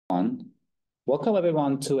Welcome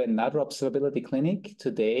everyone to another observability clinic.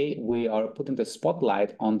 Today we are putting the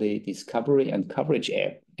spotlight on the Discovery and Coverage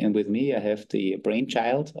app. And with me, I have the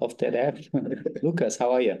brainchild of that app, Lucas.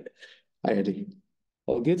 How are you? Hi, Andy.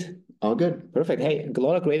 All good? All good. Perfect. Hey, a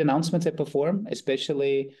lot of great announcements at Perform,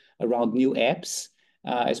 especially around new apps,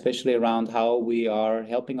 especially around how we are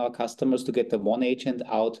helping our customers to get the OneAgent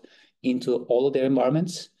out into all of their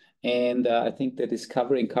environments. And I think the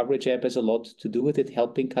Discovery and Coverage app has a lot to do with it,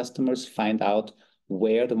 helping customers find out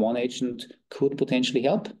where the OneAgent could potentially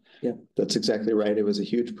help. Yeah, that's exactly right. It was a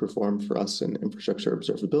huge Perform for us in infrastructure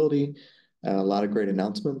observability. A lot of great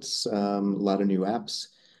announcements, a lot of new apps.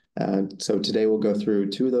 So today we'll go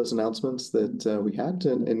through two of those announcements that we had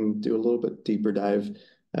and do a little bit deeper dive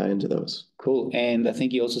into those. Cool. And I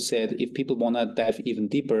think you also said if people want to dive even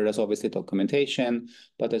deeper, there's obviously documentation,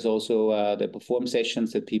 but there's also the Perform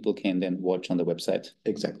sessions that people can then watch on the website.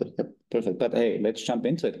 Exactly. Yep. Perfect. But hey, let's jump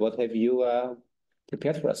into it. What have you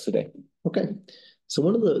prepared for us today? Okay. So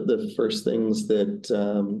one of the first things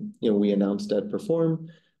that we announced at Perform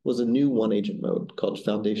was a new OneAgent mode called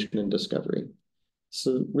Foundation and Discovery.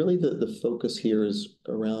 So really the focus here is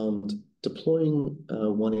around deploying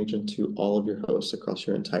OneAgent to all of your hosts across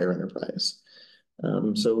your entire enterprise.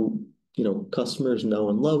 Customers know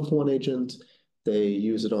and love OneAgent. They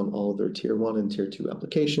use it on all of their tier 1 and tier 2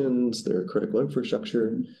 applications, their critical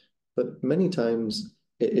infrastructure. But many times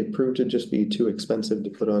it proved to just be too expensive to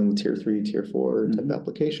put on tier 3, tier 4 type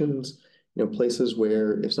applications, places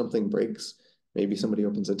where if something breaks, maybe somebody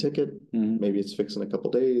opens a ticket, maybe it's fixed in a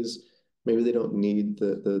couple days. Maybe they don't need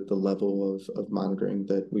the level of monitoring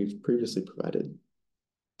that we've previously provided.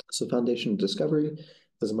 So Foundation Discovery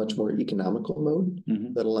is a much more economical mode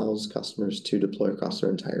that allows customers to deploy across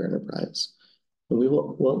their entire enterprise. And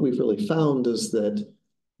what we've really found is that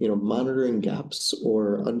monitoring gaps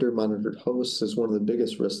or under-monitored hosts is one of the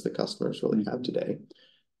biggest risks that customers really have today.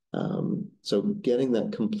 So getting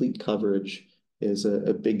that complete coverage is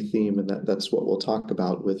a big theme, and that's what we'll talk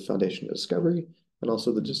about with Foundation Discovery and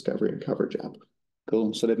also the Discovery and Coverage app.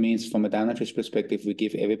 Cool. So that means from a Dynatrace perspective, we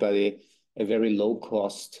give everybody a very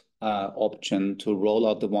low-cost option to roll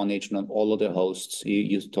out the OneAgent on all of their hosts.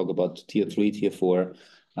 You talk about tier 3, tier 4,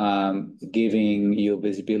 giving you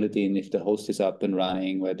visibility in if the host is up and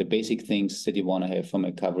running, where the basic things that you want to have from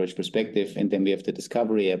a coverage perspective. And then we have the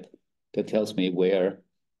Discovery app that tells me where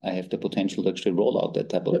I have the potential to actually roll out that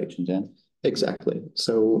type of agent. Yeah? Exactly.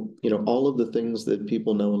 So, all of the things that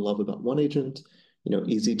people know and love about OneAgent,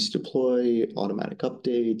 easy to deploy, automatic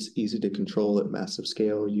updates, easy to control at massive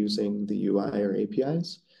scale using the UI or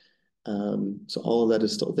APIs. So all of that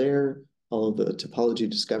is still there. All of the topology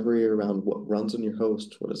discovery around what runs on your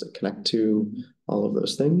host, what does it connect to, all of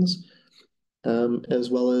those things,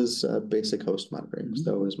 as well as basic host monitoring.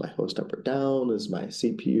 So is my host up or down? Is my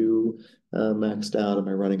CPU maxed out? Am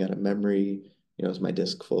I running out of memory? Is my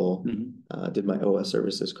disk full? Did my OS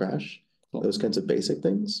services crash? Those kinds of basic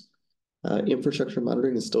things. Infrastructure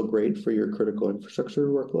monitoring is still great for your critical infrastructure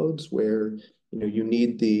workloads where you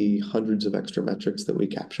need the hundreds of extra metrics that we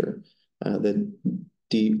capture that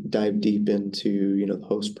dive deep into the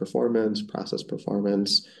host performance, process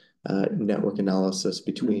performance, network analysis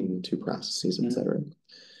between two processes, et cetera.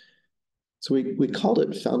 So we called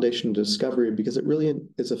it Foundation Discovery because it really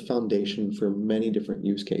is a foundation for many different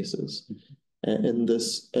use cases. And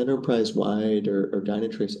this enterprise-wide or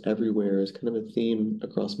Dynatrace everywhere is kind of a theme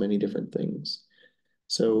across many different things.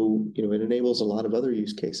 So, it enables a lot of other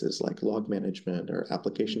use cases like log management or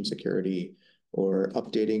application security or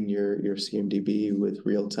updating your CMDB with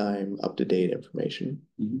real-time, up-to-date information.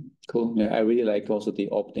 Cool. Yeah, I really like also the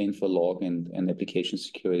opt-in for log and application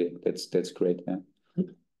security. That's great. Yeah.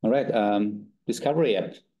 All right. Discovery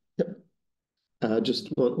app. Yep. Just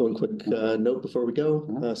one quick note before we go.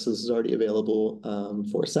 So this is already available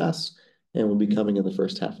for SaaS and will be coming in the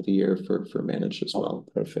first half of the year for managed as well.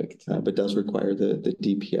 Perfect. But does require the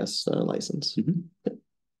DPS license. Okay.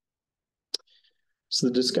 So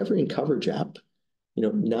the Discovery and Coverage app,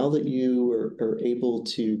 now that you are able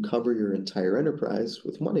to cover your entire enterprise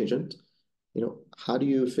with OneAgent, how do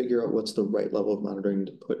you figure out what's the right level of monitoring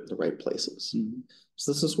to put in the right places?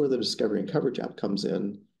 So this is where the Discovery and Coverage app comes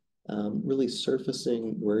in. Really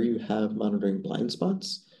surfacing where you have monitoring blind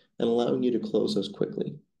spots and allowing you to close those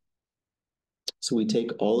quickly. So we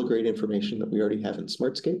take all the great information that we already have in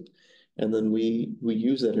Smartscape, and then we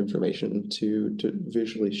use that information to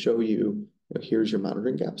visually show you, here's your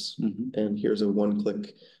monitoring gaps, and here's a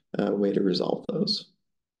one-click way to resolve those.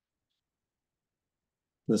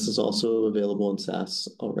 This is also available in SaaS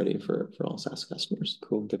already for all SaaS customers.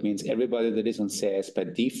 Cool. That means everybody that is on SaaS by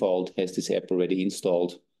default has this app already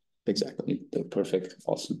installed. Exactly. Perfect.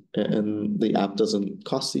 Awesome. And the app doesn't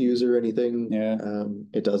cost the user anything. Yeah.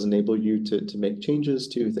 It does enable you to make changes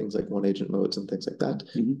to things like OneAgent modes and things like that.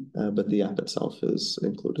 But the app itself is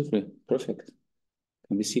included. Perfect.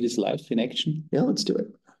 Can we see this live in action? Yeah, let's do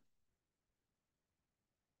it.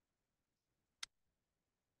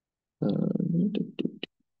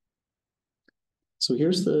 So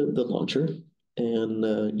here's the launcher. And,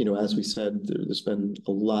 as we said, there's been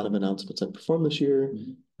a lot of announcements that performed this year,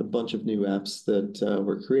 a bunch of new apps that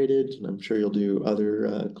were created, and I'm sure you'll do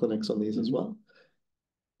other clinics on these as well.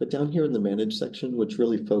 But down here in the Manage section, which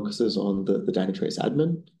really focuses on the Dynatrace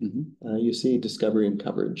admin, you see discovery and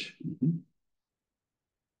coverage.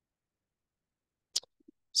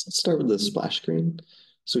 So let's start with the splash screen.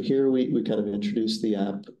 So here we kind of introduce the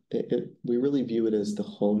app. We really view it as the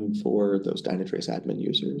home for those Dynatrace admin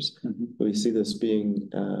users. We see this being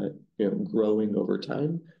growing over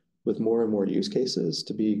time with more and more use cases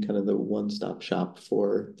to be kind of the one-stop shop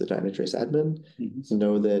for the Dynatrace admin to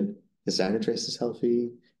know that his Dynatrace is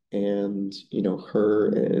healthy and her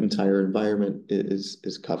entire environment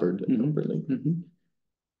is covered appropriately.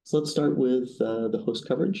 So let's start with the host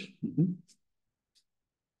coverage.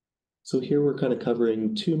 So here we're kind of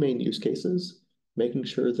covering two main use cases, making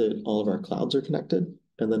sure that all of our clouds are connected,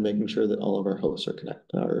 and then making sure that all of our hosts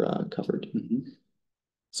are covered.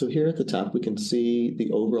 So here at the top, we can see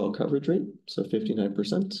the overall coverage rate, so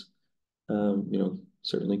 59%.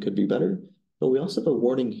 Certainly could be better. But we also have a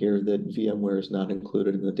warning here that VMware is not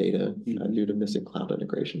included in the data due to missing cloud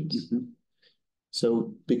integrations.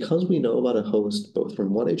 So because we know about a host both from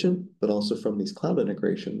OneAgent, but also from these cloud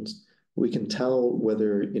integrations, we can tell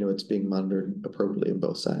whether it's being monitored appropriately on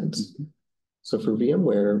both sides. So for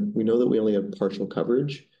VMware, we know that we only have partial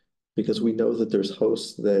coverage because we know that there's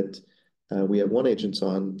hosts that we have OneAgents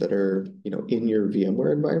on that are in your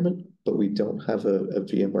VMware environment, but we don't have a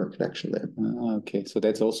VMware connection there. Okay, so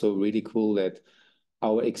that's also really cool that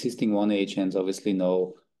our existing OneAgents obviously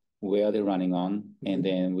know where they're running on, and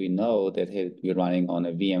then we know that hey, you're running on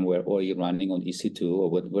a VMware or you're running on EC2 or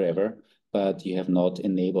wherever, but you have not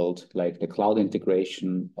enabled like the cloud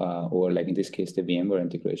integration or like in this case, the VMware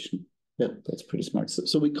integration. Yeah, that's pretty smart.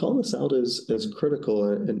 So we call this out as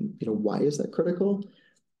critical, and why is that critical?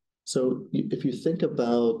 So if you think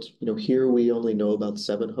about, here we only know about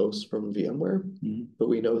 7 hosts from VMware, but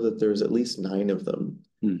we know that there's at least 9 of them.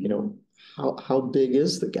 How big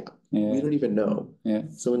is the gap? We don't even know.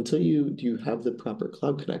 So until you have the proper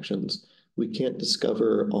cloud connections, we can't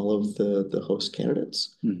discover all of the host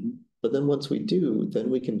candidates. But then once we do, then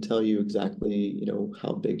we can tell you exactly,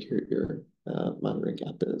 how big your monitoring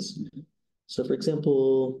gap is. So for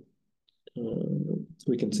example,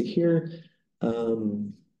 we can see here,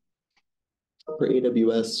 for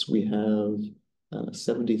AWS, we have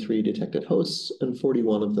 73 detected hosts, and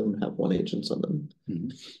 41 of them have OneAgents on them.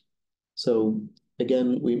 So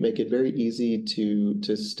again, we make it very easy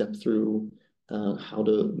to step through how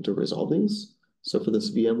to resolve these. So for this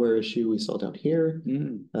VMware issue we saw down here,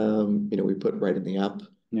 we put right in the app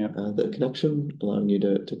the connection, allowing you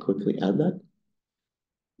to quickly add that.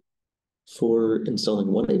 For installing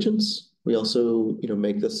OneAgents, we also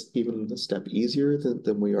make this even a step easier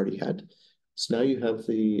than we already had. So now you have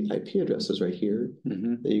the IP addresses right here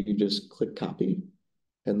that you can just click copy,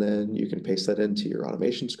 and then you can paste that into your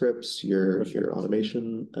automation scripts, your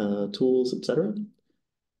automation tools, etc.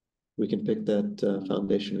 We can pick that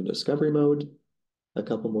foundation in discovery mode, a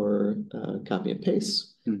couple more copy and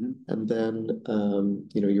paste, and then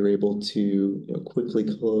you're able to quickly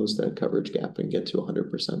close that coverage gap and get to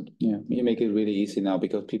 100%. Yeah, you make it really easy now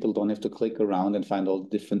because people don't have to click around and find all the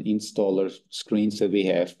different installer screens that we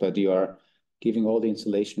have, but you are giving all the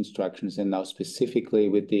installation instructions. And now specifically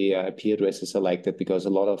with the IP addresses, I like that because a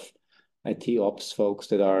lot of IT ops folks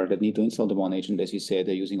that need to install the OneAgent, as you said,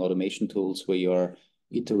 they're using automation tools where you're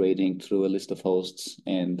iterating through a list of hosts,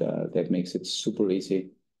 and that makes it super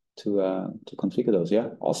easy to configure those. Yeah,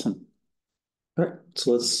 awesome. All right,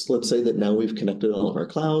 so let's say that now we've connected all of our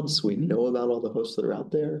clouds. We know about all the hosts that are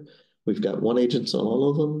out there. We've got OneAgents on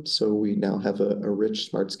all of them, so we now have a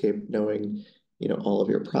rich smartscape knowing all of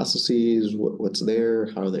your processes, what's there,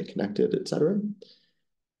 how are they connected, etc.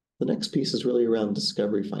 The next piece is really around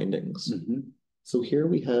discovery findings. So here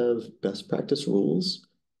we have best practice rules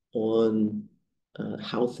on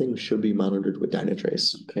how things should be monitored with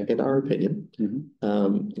Dynatrace. In our opinion,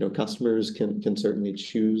 customers can certainly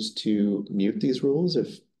choose to mute these rules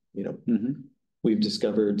if we've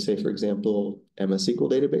discovered, say, for example, MS SQL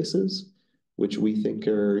databases, which we think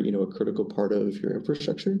are a critical part of your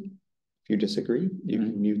infrastructure. If you disagree, you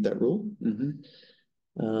can mute that rule.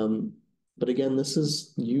 But again, this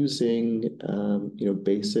is using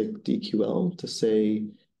basic DQL to say,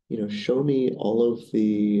 show me all of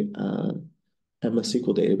the MS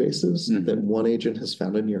SQL databases that OneAgent has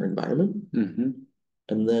found in your environment.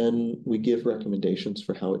 And then we give recommendations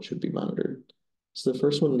for how it should be monitored. So the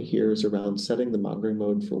first one here is around setting the monitoring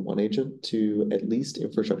mode for OneAgent to at least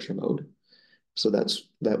infrastructure mode. So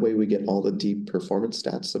that way we get all the deep performance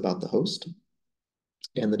stats about the host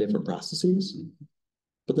and the different processes.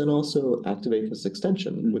 But then also activate this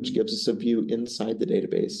extension, which gives us a view inside the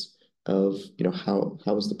database of,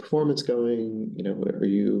 how is the performance going? Are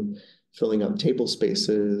you filling up table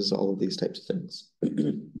spaces, all of these types of things.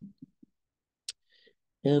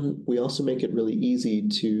 And we also make it really easy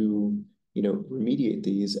to, remediate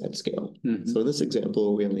these at scale. So in this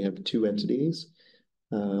example, we only have 2 entities,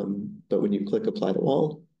 but when you click apply to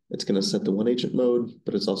all, it's going to set the OneAgent mode,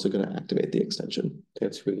 but it's also going to activate the extension.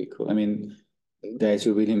 That's really cool. I mean, guys,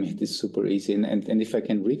 you really made this super easy. And if I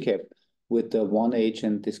can recap, with the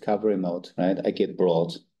OneAgent discovery mode, right, I get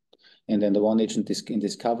broad. And then the OneAgent in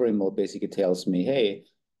discovery mode basically tells me, hey,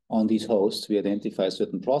 on these hosts, we identify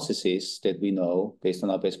certain processes that we know based on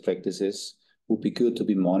our best practices would be good to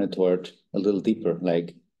be monitored a little deeper,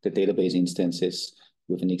 like the database instances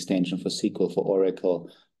with an extension for SQL, for Oracle,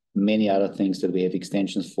 many other things that we have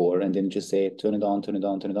extensions for, and then just say, turn it on, turn it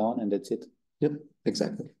on, turn it on, and that's it. Yep,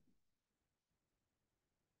 exactly.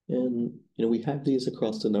 And, we have these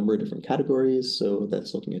across a number of different categories. So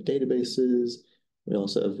that's looking at databases. We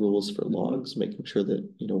also have rules for logs, making sure that,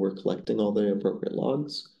 we're collecting all the appropriate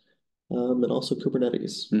logs. And also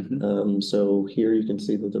Kubernetes. So here you can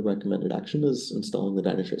see that the recommended action is installing the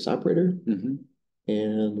Dynatrace operator.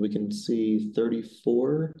 And we can see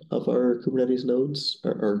 34 of our Kubernetes nodes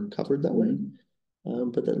are covered that way.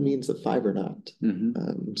 But that means that 5 are not.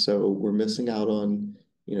 So we're missing out on,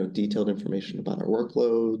 detailed information about our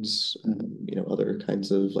workloads, other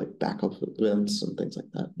kinds of like backup events and things like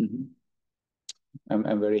that.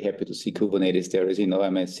 I'm very happy to see Kubernetes there. As you know,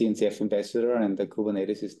 I'm a CNCF ambassador, and the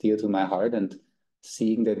Kubernetes is dear to my heart. And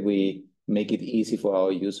seeing that we make it easy for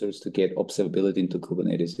our users to get observability into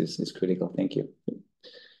Kubernetes is critical. Thank you.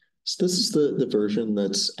 So this is the version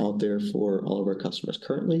that's out there for all of our customers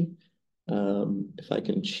currently. If I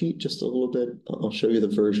can cheat just a little bit, I'll show you the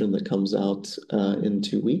version that comes out in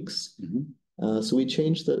 2 weeks. So we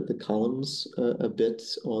changed the columns a bit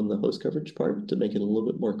on the host coverage part to make it a little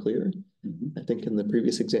bit more clear. I think in the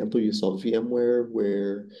previous example, you saw VMware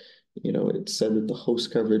where, it said that the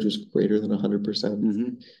host coverage was greater than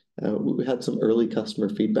 100%. We had some early customer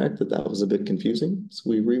feedback that was a bit confusing.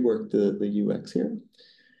 So we reworked the UX here.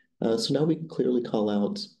 So now we can clearly call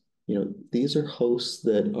out, these are hosts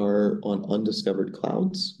that are on undiscovered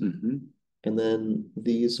clouds. And then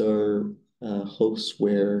these are hosts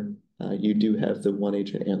where you do have the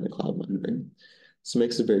OneAgent and the cloud monitoring. So it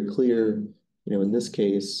makes it very clear, in this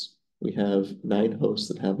case, we have 9 hosts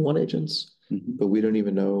that have OneAgents, but we don't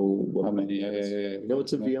even know how many. We know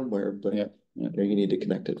it's a VMware, but you need to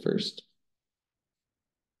connect it first.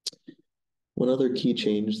 One other key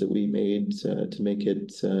change that we made to make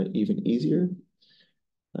it even easier,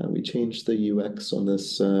 we changed the UX on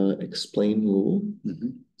this explain rule.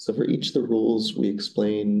 So for each of the rules, we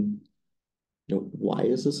explain, why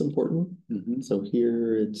is this important? So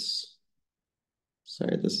here it's,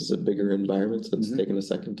 sorry, this is a bigger environment, so it's taken a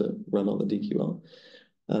second to run all the DQL.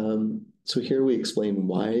 So here we explain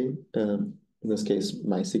why, in this case,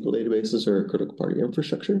 MySQL databases are a critical part of your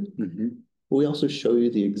infrastructure. We also show you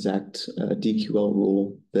the exact DQL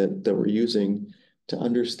rule that we're using to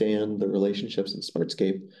understand the relationships in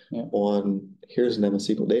Smartscape on here's an MS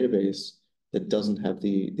SQL database that doesn't have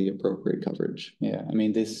the appropriate coverage. Yeah, I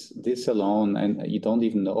mean, this alone, and you don't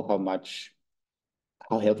even know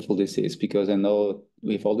how helpful this is, because I know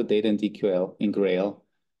we have all the data in DQL, in Grail,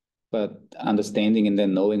 but understanding and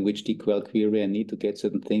then knowing which DQL query I need to get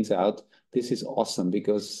certain things out, this is awesome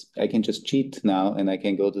because I can just cheat now and I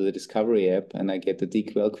can go to the Discovery app and I get the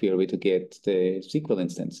DQL query to get the SQL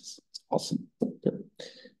instances. It's awesome.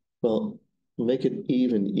 Well, make it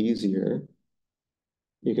even easier.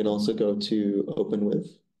 You can also go to Open With.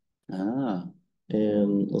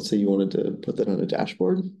 And let's say you wanted to put that on a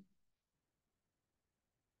dashboard.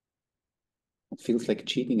 It feels like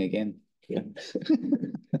cheating again. Yeah.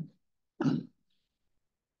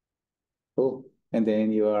 Cool. And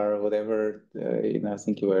then you are whatever, I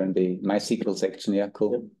think you were in the MySQL section. Yeah,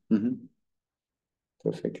 cool.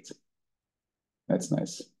 Perfect. That's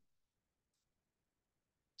nice.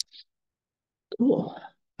 Cool.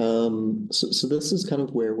 So this is kind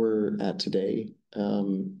of where we're at today.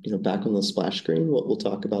 Back on the splash screen, we'll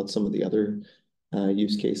talk about some of the other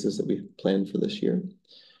use cases that we've planned for this year.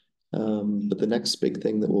 But the next big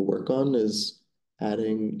thing that we'll work on is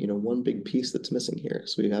adding, one big piece that's missing here.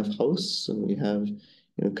 So we have hosts and we have,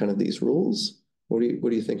 kind of these rules. What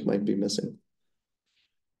do you think might be missing?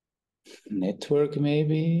 Network,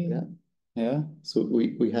 maybe. Yeah. Yeah. So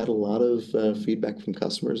we had a lot of feedback from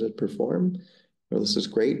customers at Perform. This is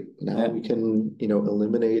great. Now we can,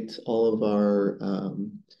 eliminate all of our,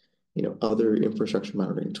 other infrastructure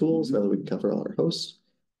monitoring tools. Now that we can cover all our hosts.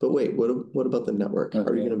 But wait, what about the network? How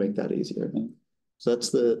are you going to make that easier? So that's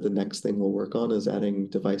the next thing we'll work on, is adding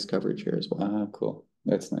device coverage here as well. Cool.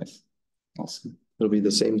 That's nice. Awesome. It'll be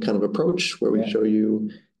the same kind of approach where we show you,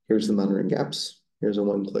 here's the monitoring gaps. Here's a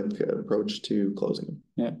one-click approach to closing them.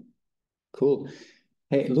 Yeah. Cool.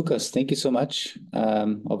 Hey, Lucas, thank you so much.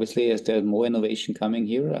 Obviously, as there's more innovation coming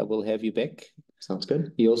here, I will have you back. Sounds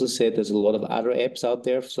good. You also said there's a lot of other apps out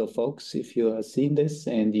there. So folks, if you are seeing this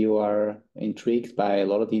and you are intrigued by a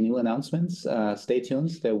lot of the new announcements, stay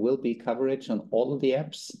tuned. There will be coverage on all of the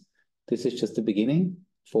apps. This is just the beginning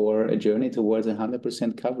for a journey towards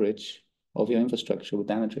 100% coverage of your infrastructure with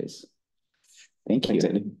Dynatrace. Thank you. Thanks,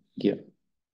 Andy. Yeah.